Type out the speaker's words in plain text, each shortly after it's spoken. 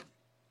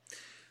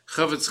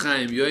Chofetz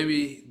Chaim,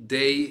 Yomi,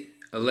 day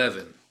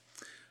 11.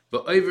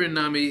 But over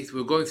Nami,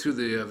 we're going through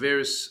the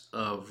various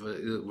of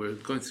we're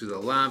going through the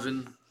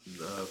lavin,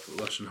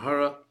 lashon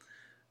hara,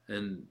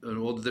 and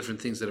all the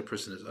different things that a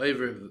person is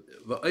over.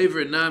 But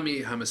over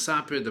Nami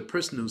hamasaper, the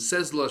person who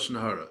says lashon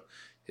hara,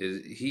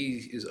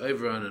 he is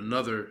over on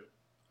another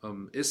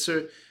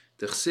iser.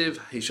 Dechsiv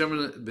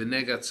hishamar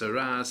benegat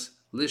tzaras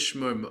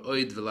lishmor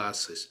meoid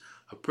velasis.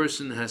 A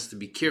person has to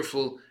be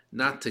careful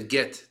not to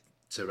get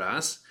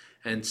tzaras.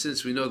 And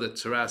since we know that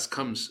tzaras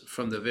comes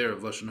from the ver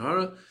of lashon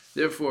hara,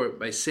 therefore,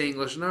 by saying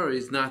lashon hara,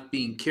 he's not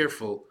being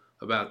careful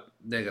about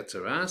negat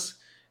tzaras.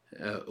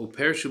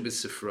 Upershu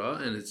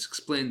b'sifra, and it's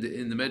explained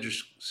in the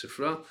Medrash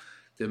Sifra,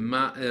 the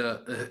ma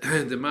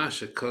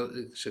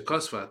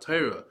shekosva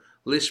Torah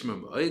lishma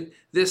moed.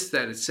 This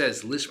that it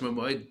says lishma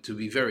moed, to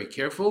be very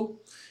careful.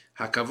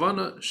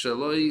 Hakavana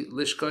shaloi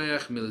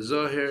lishkoyach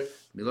milzoher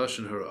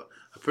milashon hara.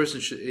 A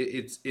person should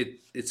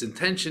its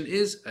intention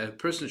is a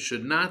person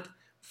should not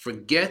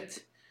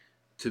forget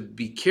to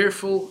be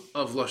careful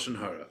of lashon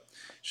hara.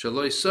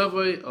 Shaloi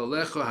savoy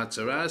alecho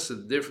hatzaras,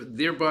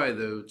 thereby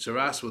the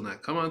tzaras will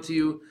not come onto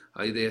you.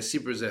 Through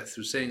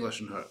saying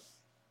lashon hara.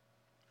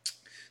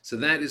 So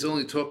that is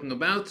only talking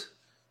about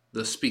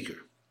the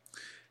speaker.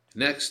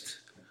 Next,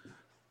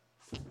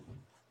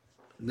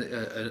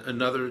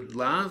 another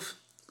lav.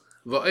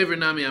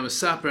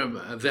 This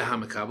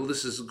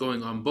is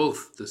going on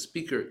both the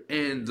speaker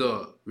and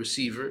the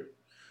receiver,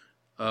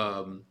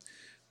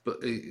 but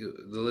the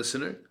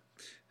listener.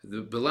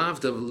 The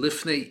beloved of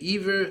lifnei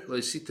iver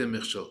loisita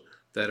michshol,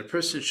 that a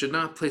person should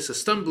not place a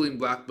stumbling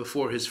block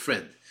before his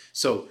friend.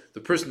 So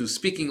the person who's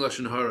speaking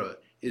lashon hara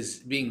is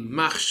being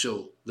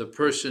machshel, the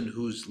person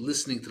who's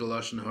listening to the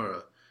lashon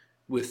hara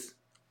with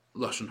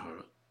lashon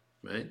hara,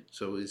 right?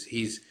 So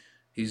he's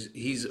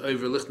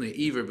over lifnei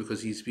iver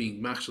because he's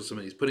being machshel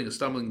somebody. He's putting a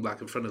stumbling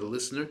block in front of the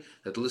listener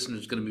that the listener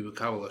is going to be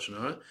mekabel lashon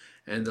hara,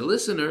 and the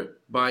listener,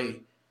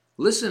 by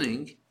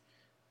listening,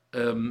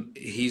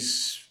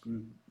 he's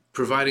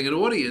providing an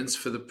audience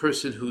for the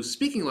person who's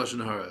speaking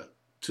lashon hara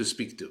to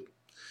speak to.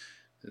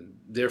 And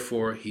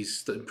therefore,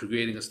 he's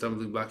creating a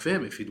stumbling block for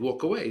him. If he'd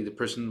walk away, the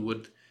person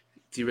would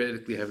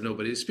theoretically have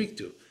nobody to speak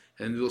to.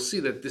 And we'll see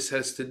that this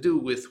has to do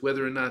with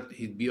whether or not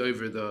he'd be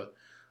over the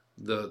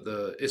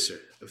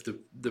iser of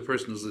the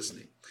person who's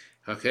listening.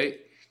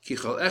 Okay,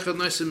 because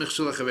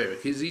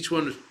each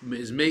one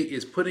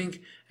is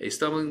putting a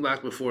stumbling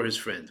block before his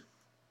friend.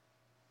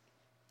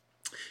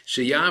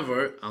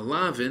 Sheyavar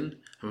alavin.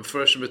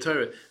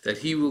 That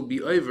he will be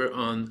over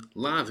on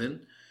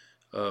lavin,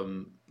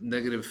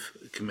 negative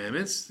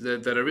commandments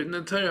that are written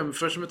in Torah.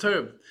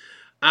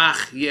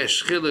 Ach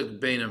yesh chiluk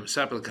beinam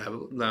sapel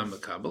lam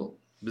makabel.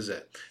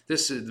 But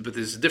there's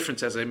a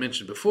difference, as I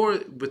mentioned before,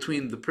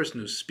 between the person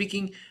who's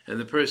speaking and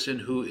the person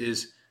who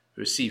is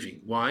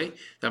receiving. Why?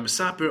 The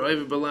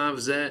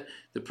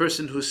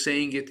person who's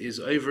saying it is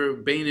over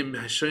beinim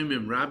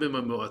hashomim rabim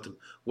amoatim.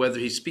 Whether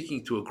he's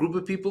speaking to a group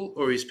of people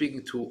or he's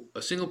speaking to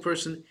a single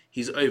person,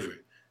 he's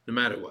over. No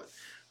matter what,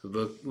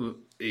 but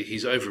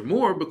he's over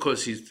more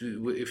because if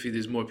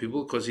there's more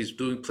people, because he's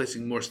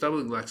placing more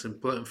stumbling blocks in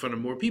front of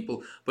more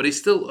people. But he's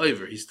still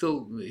over. He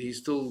still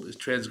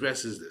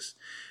transgresses this.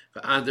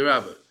 If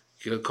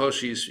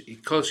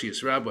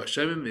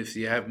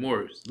you have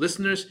more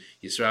listeners,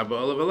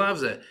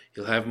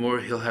 he'll have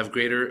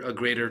a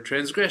greater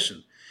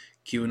transgression.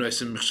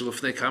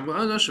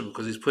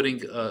 Because he's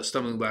putting a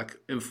stumbling block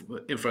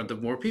in front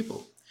of more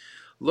people.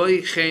 But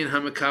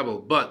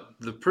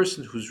the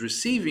person who's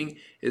receiving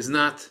is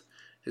not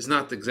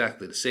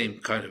exactly the same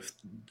kind of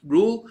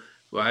rule.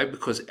 Why?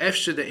 Because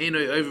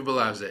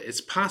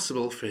it's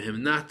possible for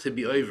him not to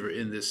be over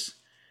in this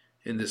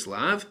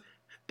lav.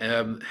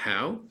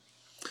 How?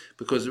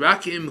 Because the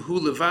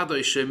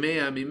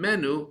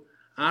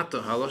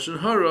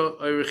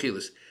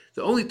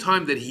only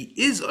time that he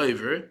is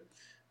over,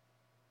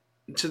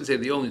 I shouldn't say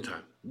the only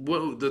time.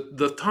 Well,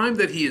 the time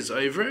that he is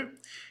over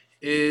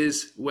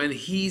is when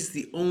he's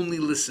the only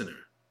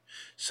listener.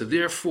 So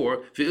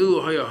therefore, and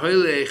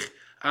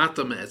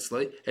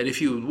if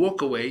he would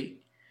walk away,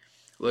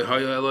 he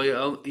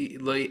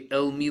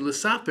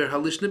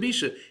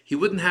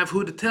wouldn't have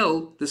who to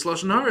tell this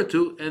lashon hara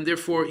to, and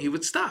therefore he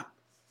would stop.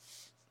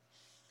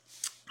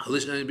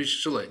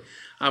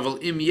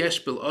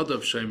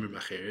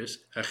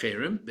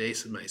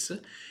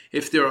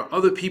 If there are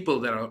other people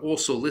that are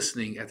also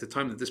listening at the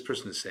time that this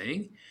person is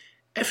saying,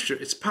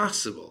 it's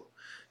possible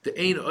the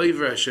ein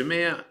over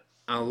hashemea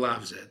al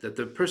lavzeh, that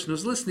the person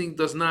who's listening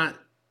does not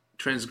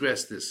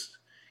transgress this.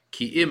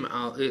 Ki im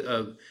al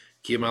lavin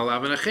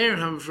acher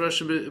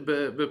hamfrashim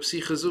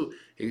bepsichazu.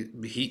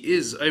 He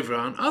is over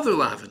on other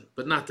lavin,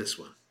 but not this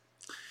one.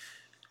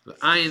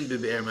 Ayin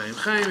be'er mayim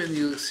chayim, and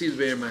you see the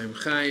be'er mayim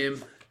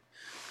chayim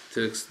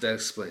that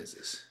explains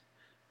this.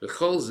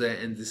 B'chol zeh,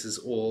 and this is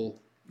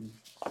all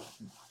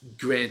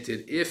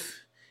granted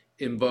if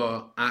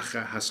imba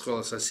achar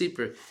hascholas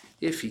hasiper,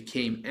 if he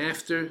came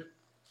after.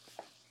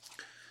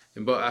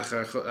 If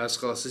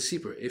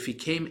he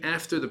came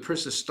after the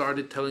person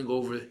started telling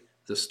over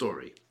the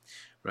story,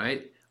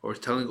 right? or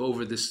telling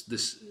over this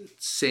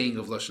saying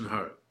of lashon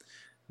hara.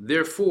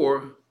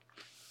 Therefore,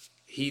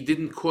 he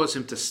didn't cause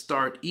him to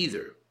start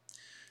either,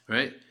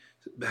 right?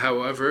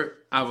 However,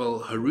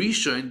 aval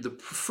harishon, the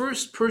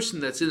first person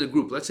that's in a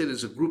group, let's say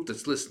there's a group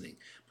that's listening,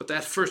 but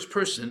that first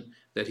person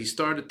that he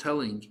started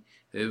telling,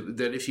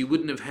 that if he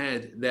wouldn't have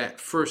had that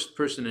first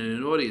person in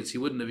an audience, he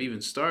wouldn't have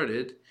even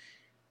started.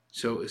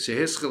 So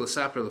Sehischel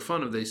Saper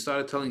Lefanov, they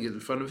started telling it in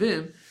front of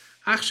him.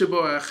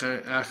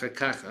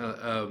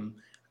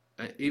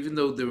 Even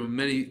though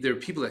there are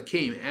people that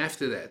came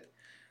after that,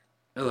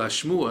 El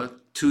Hashmua,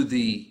 to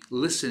the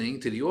listening,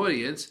 to the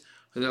audience,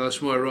 and El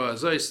Hashmua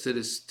Ra'azais, to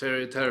this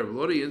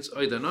terrible audience,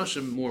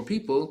 Oidanashim, more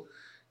people,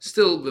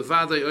 still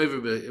Bevadai over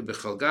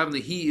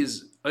Bechalgavni, he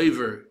is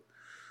over.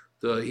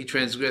 He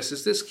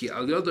transgresses this ki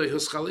al yodai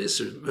huschal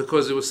iser,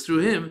 because it was through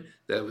him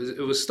that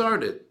it was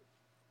started.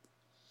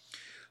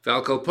 He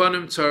has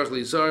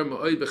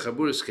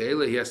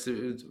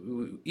to,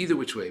 either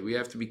which way, we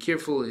have to be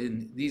careful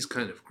in these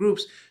kind of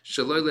groups,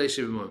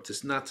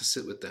 not to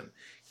sit with them.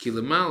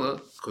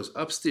 Because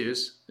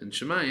upstairs in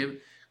Shemayim,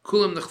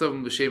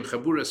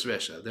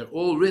 they're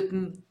all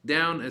written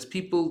down as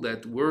people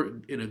that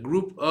were in a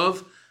group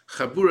of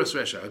chaburas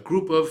resha, a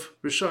group of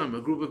risham,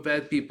 a group of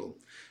bad people.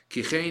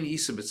 Because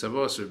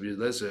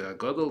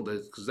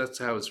that's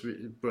how it's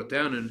brought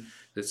down in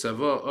the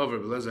tzava of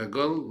Rabbi Elazar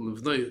Gadol,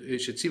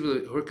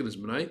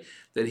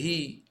 that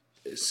he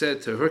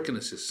said to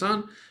Hyrcanus his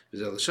son,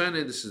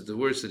 this is the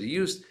words that he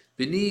used,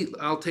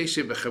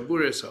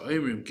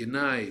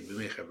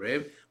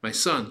 my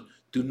son,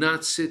 do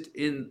not sit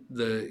in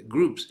the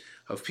groups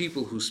of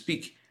people who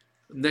speak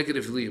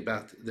negatively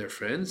about their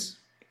friends,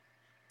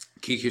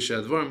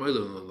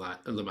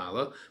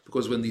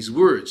 because when these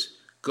words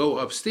go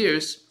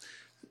upstairs,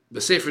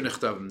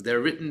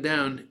 they're written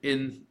down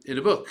in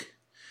a book.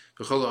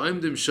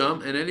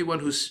 And anyone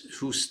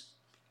who's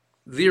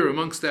there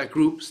amongst that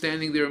group,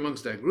 standing there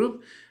amongst that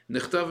group,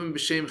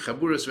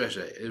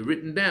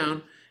 written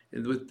down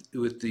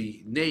with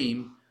the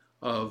name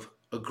of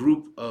a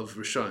group of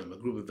Rishonim, a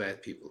group of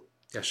bad people.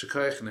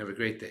 Yashakayach, and have a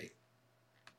great day.